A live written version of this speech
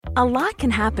A lot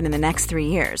can happen in the next 3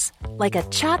 years. Like a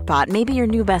chatbot may be your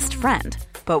new best friend.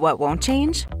 But what won't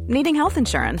change? Needing health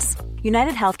insurance.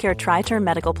 United Healthcare Tri-Term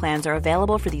Medical Plans are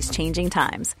available for these changing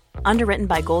times. Underwritten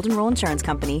by Golden Rule Insurance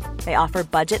Company, they offer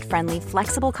budget-friendly,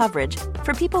 flexible coverage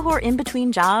for people who are in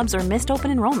between jobs or missed open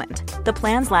enrollment. The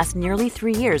plans last nearly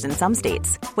 3 years in some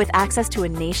states, with access to a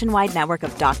nationwide network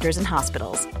of doctors and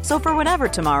hospitals. So for whatever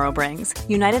tomorrow brings,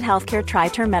 United Healthcare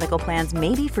Tri-Term Medical Plans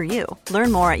may be for you.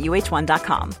 Learn more at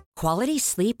uh1.com. Quality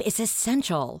sleep is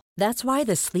essential. That's why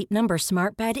the Sleep Number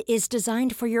Smart Bed is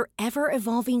designed for your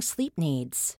ever-evolving sleep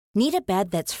needs. Need a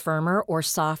bed that's firmer or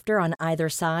softer on either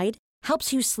side?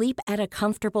 Helps you sleep at a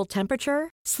comfortable temperature?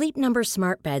 Sleep Number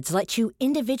Smart Beds let you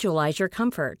individualize your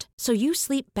comfort, so you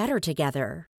sleep better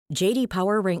together. J.D.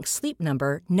 Power ranks Sleep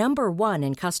Number number 1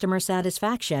 in customer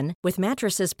satisfaction with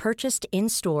mattresses purchased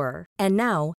in-store. And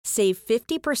now, save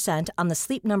 50% on the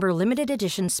Sleep Number Limited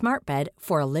Edition Smart Bed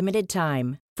for a limited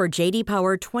time. For J.D.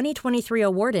 Power 2023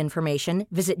 award information,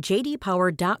 visit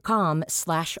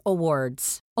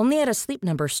jdpower.com/awards. Only at a Sleep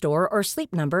Number store or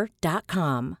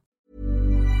sleepnumber.com.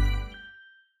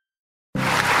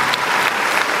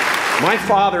 My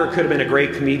father could have been a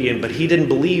great comedian, but he didn't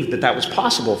believe that that was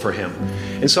possible for him.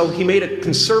 And so he made a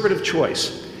conservative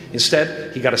choice.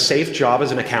 Instead, he got a safe job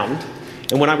as an accountant.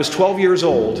 And when I was 12 years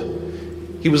old,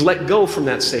 he was let go from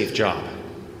that safe job.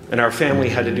 And our family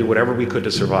had to do whatever we could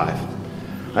to survive.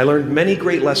 I learned many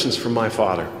great lessons from my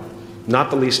father, not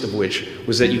the least of which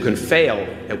was that you can fail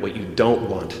at what you don't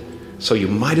want. So you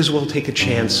might as well take a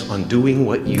chance on doing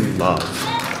what you love.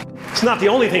 It's not the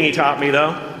only thing he taught me,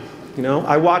 though. You know,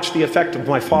 I watched the effect of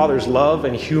my father's love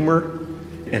and humor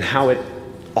and how it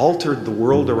altered the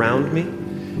world around me.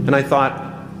 And I thought,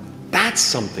 that's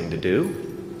something to do.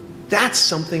 That's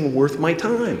something worth my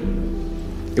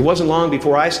time. It wasn't long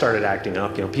before I started acting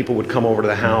up. You know, people would come over to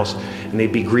the house and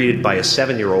they'd be greeted by a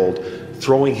 7-year-old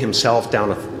throwing himself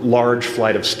down a large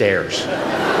flight of stairs.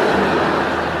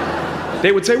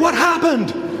 They would say, "What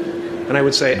happened?" And I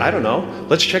would say, "I don't know.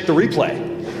 Let's check the replay."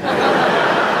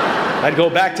 I'd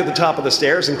go back to the top of the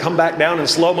stairs and come back down in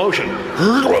slow motion.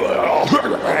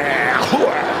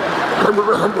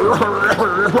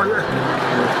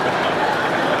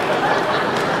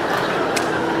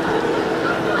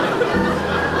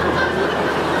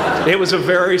 It was a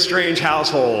very strange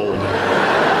household.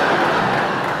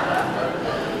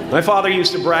 My father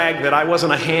used to brag that I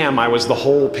wasn't a ham, I was the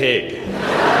whole pig.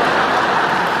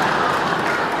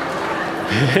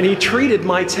 And he treated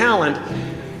my talent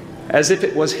as if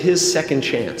it was his second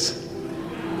chance.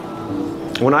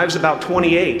 When I was about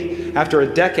 28, after a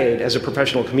decade as a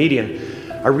professional comedian,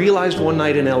 I realized one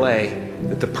night in LA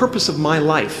that the purpose of my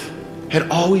life had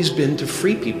always been to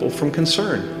free people from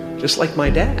concern, just like my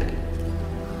dad.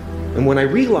 And when I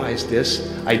realized this,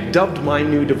 I dubbed my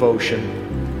new devotion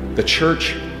the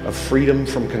Church of Freedom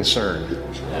from Concern.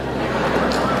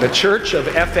 The Church of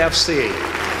FFC.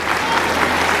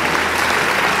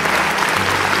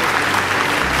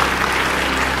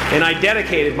 And I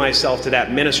dedicated myself to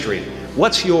that ministry.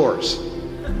 What's yours?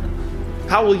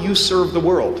 How will you serve the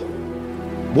world?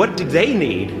 What do they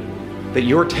need that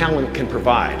your talent can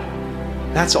provide?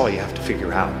 That's all you have to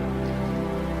figure out.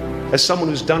 As someone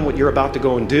who's done what you're about to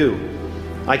go and do,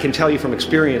 I can tell you from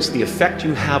experience, the effect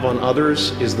you have on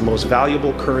others is the most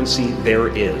valuable currency there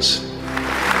is.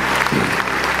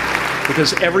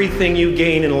 Because everything you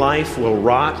gain in life will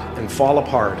rot and fall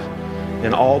apart,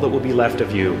 and all that will be left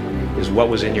of you is what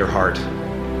was in your heart.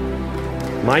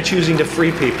 My choosing to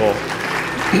free people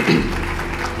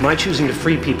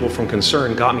from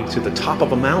concern got me to the top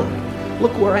of a mountain.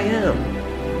 Look where I am.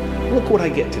 Look what I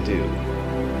get to do.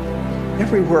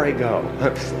 Everywhere I go.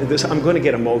 I'm going to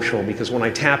get emotional because when I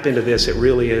tap into this, it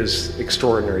really is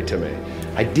extraordinary to me.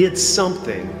 I did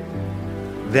something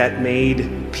that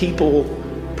made people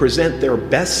present their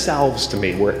best selves to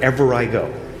me wherever I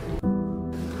go.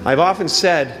 I've often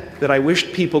said that I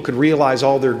wished people could realize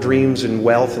all their dreams and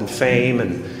wealth and fame,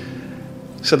 and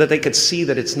so that they could see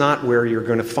that it's not where you're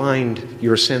going to find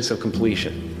your sense of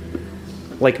completion.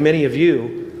 Like many of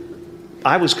you,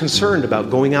 I was concerned about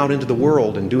going out into the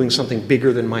world and doing something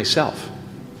bigger than myself,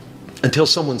 until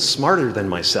someone smarter than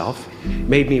myself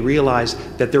made me realize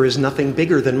that there is nothing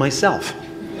bigger than myself.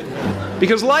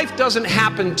 Because life doesn't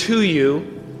happen to you,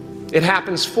 it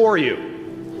happens for you.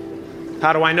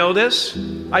 How do I know this?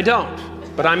 I don't.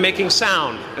 But I'm making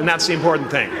sound, and that's the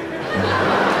important thing.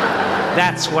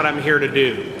 That's what I'm here to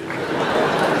do.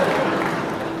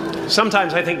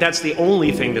 Sometimes I think that's the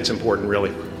only thing that's important,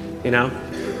 really. You know?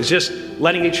 It's just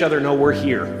letting each other know we're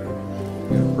here.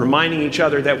 Reminding each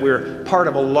other that we're part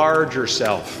of a larger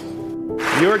self.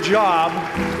 Your job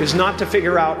is not to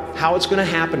figure out how it's going to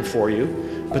happen for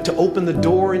you, but to open the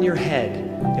door in your head.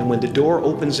 And when the door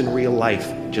opens in real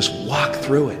life, just walk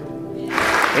through it.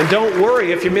 And don't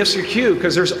worry if you miss your cue,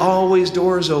 because there's always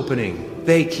doors opening.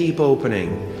 They keep opening.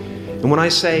 And when I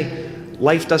say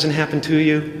life doesn't happen to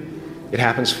you, it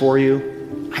happens for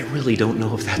you, I really don't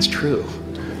know if that's true.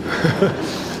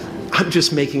 I'm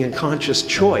just making a conscious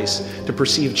choice to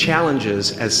perceive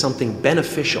challenges as something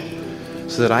beneficial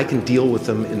so that I can deal with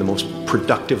them in the most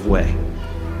productive way.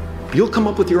 You'll come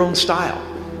up with your own style.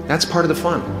 That's part of the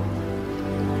fun.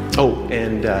 Oh,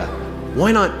 and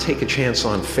why not take a chance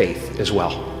on faith as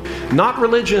well? Not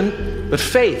religion, but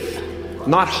faith.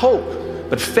 Not hope,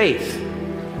 but faith.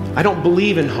 I don't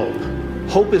believe in hope.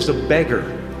 Hope is a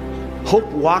beggar. Hope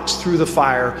walks through the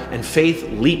fire and faith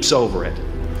leaps over it.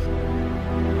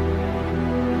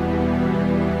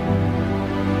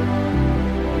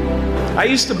 I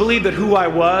used to believe that who I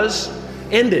was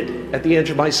ended at the edge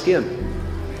of my skin.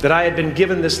 That I had been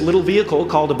given this little vehicle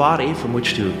called a body from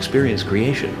which to experience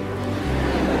creation.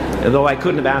 And though I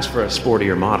couldn't have asked for a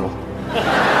sportier model.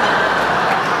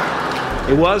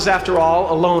 It was, after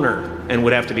all, a loaner and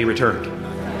would have to be returned.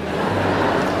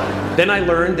 Then I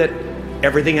learned that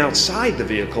everything outside the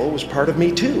vehicle was part of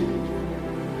me too.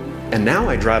 And now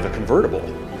I drive a convertible.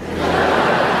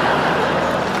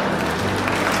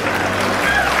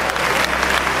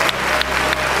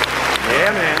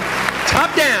 Yeah, man.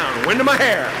 Top down, wind of my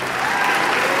hair.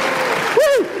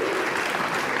 Woo!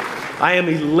 I am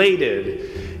elated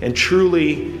and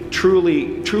truly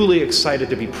excited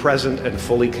to be present and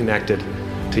fully connected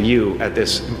to you at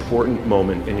this important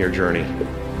moment in your journey.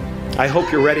 I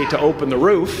hope you're ready to open the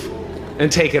roof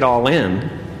and take it all in.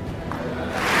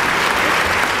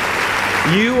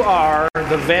 You are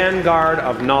the vanguard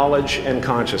of knowledge and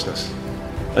consciousness,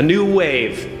 a new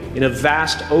wave in a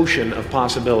vast ocean of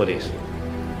possibilities.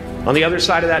 On the other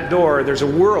side of that door, there's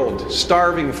a world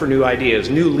starving for new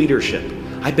ideas, new leadership.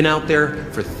 I've been out there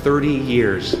for 30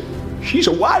 years. She's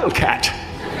a wildcat.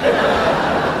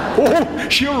 Oh,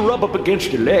 she'll rub up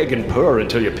against your leg and purr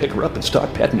until you pick her up and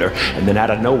start petting her, and then out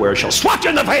of nowhere she'll swat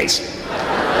you in the face.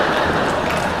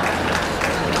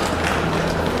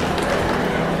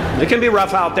 It can be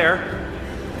rough out there,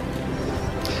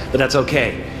 but that's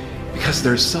okay, because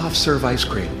there's soft serve ice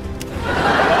cream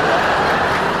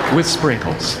with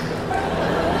sprinkles.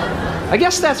 I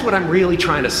guess that's what I'm really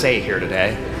trying to say here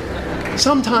today.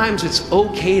 Sometimes it's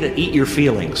okay to eat your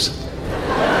feelings.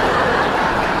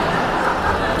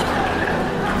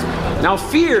 Now,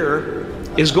 fear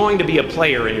is going to be a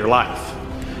player in your life,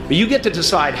 but you get to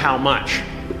decide how much.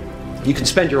 You can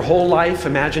spend your whole life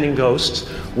imagining ghosts,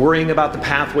 worrying about the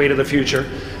pathway to the future,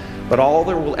 but all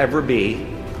there will ever be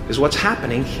is what's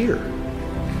happening here,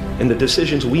 and the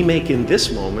decisions we make in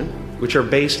this moment, which are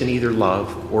based in either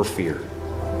love or fear.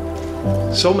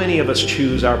 So many of us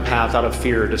choose our path out of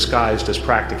fear disguised as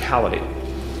practicality.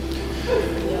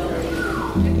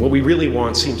 What we really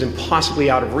want seems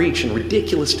impossibly out of reach and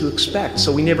ridiculous to expect,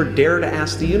 so we never dare to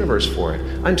ask the universe for it.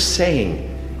 I'm saying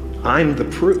I'm the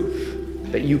proof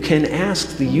that you can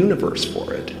ask the universe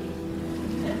for it.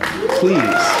 Please.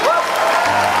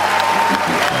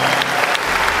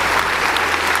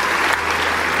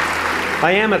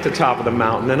 I am at the top of the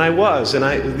mountain, and I was, and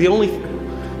the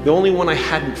only one I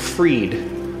hadn't freed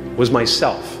was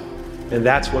myself, and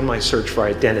that's when my search for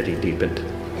identity deepened.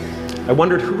 I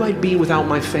wondered who I'd be without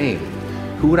my fame.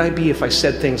 Who would I be if I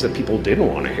said things that people didn't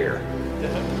want to hear?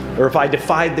 Or if I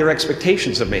defied their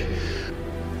expectations of me?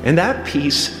 And that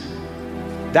peace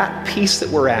that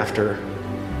we're after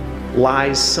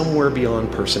lies somewhere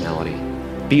beyond personality,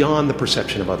 beyond the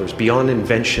perception of others, beyond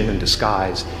invention and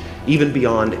disguise, even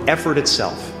beyond effort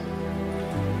itself.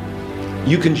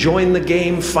 You can join the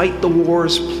game, fight the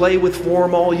wars, play with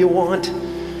form all you want,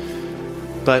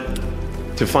 but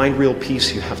to find real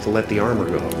peace, you have to let the armor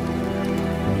go.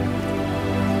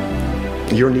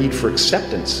 Your need for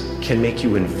acceptance can make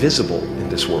you invisible in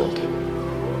this world.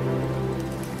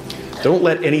 Don't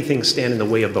let anything stand in the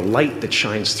way of the light that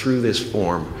shines through this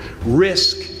form.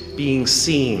 Risk being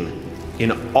seen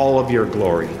in all of your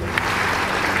glory.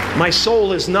 My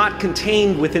soul is not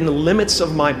contained within the limits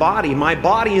of my body. My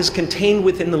body is contained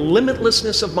within the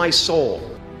limitlessness of my soul.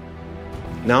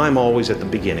 Now I'm always at the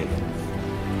beginning.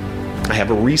 I have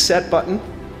a reset button,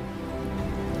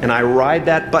 and I ride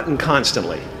that button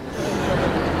constantly.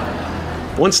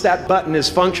 Once that button is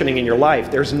functioning in your life,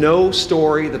 there's no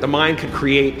story that the mind could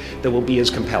create that will be as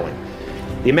compelling.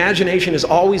 The imagination is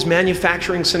always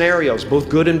manufacturing scenarios, both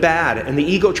good and bad, and the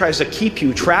ego tries to keep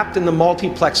you trapped in the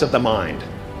multiplex of the mind.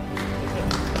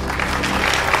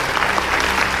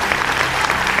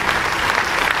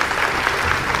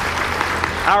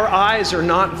 Our eyes are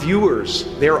not viewers.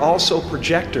 They are also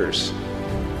projectors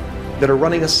that are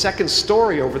running a second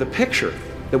story over the picture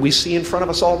that we see in front of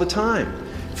us all the time.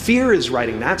 Fear is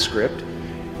writing that script,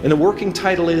 and the working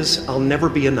title is, I'll Never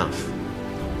Be Enough.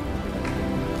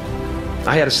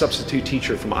 I had a substitute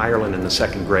teacher from Ireland in the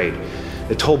second grade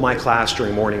that told my class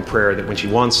during morning prayer that when she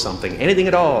wants something, anything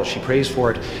at all, she prays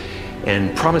for it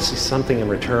and promises something in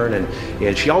return,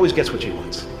 and she always gets what she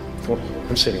wants. Well,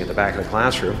 I'm sitting at the back of the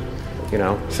classroom,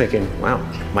 thinking, wow,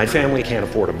 my family can't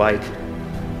afford a bike,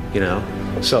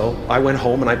 So I went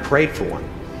home and I prayed for one.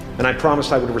 And I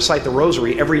promised I would recite the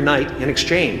rosary every night in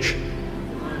exchange.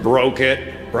 Broke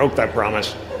that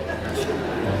promise.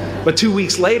 But 2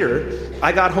 weeks later,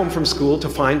 I got home from school to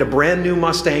find a brand new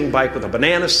Mustang bike with a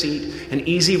banana seat and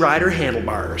Easy Rider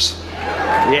handlebars.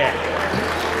 Yeah.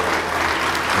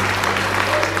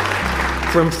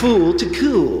 From fool to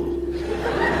cool.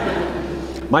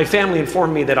 My family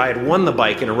informed me that I had won the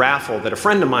bike in a raffle that a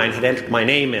friend of mine had entered my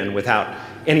name in without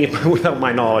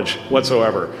my knowledge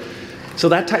whatsoever. So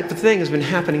that type of thing has been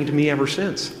happening to me ever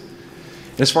since.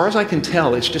 And as far as I can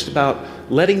tell, it's just about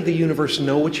letting the universe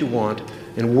know what you want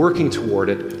and working toward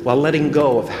it while letting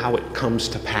go of how it comes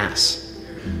to pass.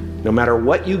 No matter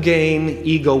what you gain,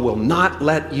 ego will not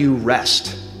let you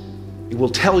rest. It will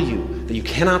tell you that you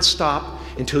cannot stop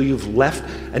until you've left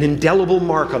an indelible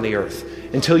mark on the earth,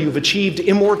 until you've achieved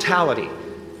immortality.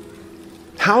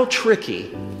 How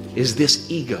tricky is this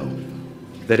ego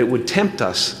that it would tempt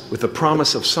us with the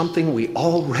promise of something we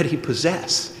already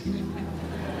possess?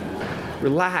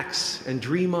 Relax and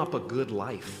dream up a good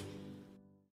life.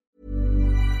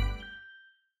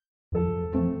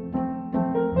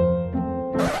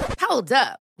 Hold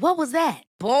up. What was that?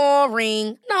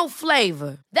 Boring. No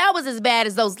flavor. That was as bad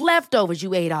as those leftovers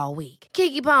you ate all week.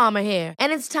 Keke Palmer here,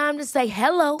 and it's time to say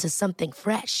hello to something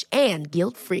fresh and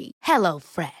guilt-free. Hello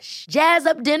Fresh. Jazz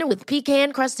up dinner with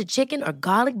pecan-crusted chicken or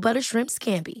garlic butter shrimp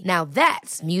scampi. Now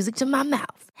that's music to my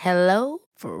mouth. Hello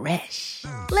Fresh.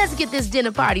 Let's get this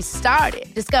dinner party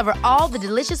started. Discover all the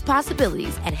delicious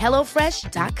possibilities at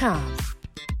HelloFresh.com.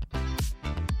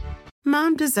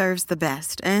 Mom deserves the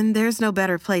best, and there's no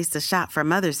better place to shop for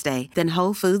Mother's Day than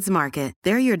Whole Foods Market.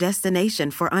 They're your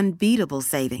destination for unbeatable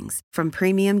savings, from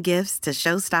premium gifts to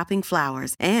show-stopping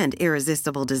flowers and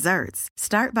irresistible desserts.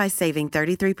 Start by saving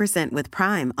 33% with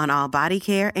Prime on all body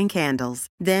care and candles.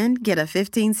 Then get a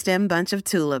 15-stem bunch of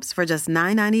tulips for just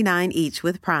 $9.99 each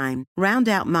with Prime. Round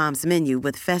out Mom's menu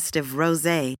with festive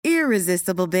rosé,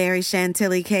 irresistible berry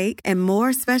chantilly cake, and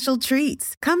more special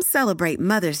treats. Come celebrate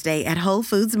Mother's Day at Whole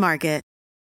Foods Market.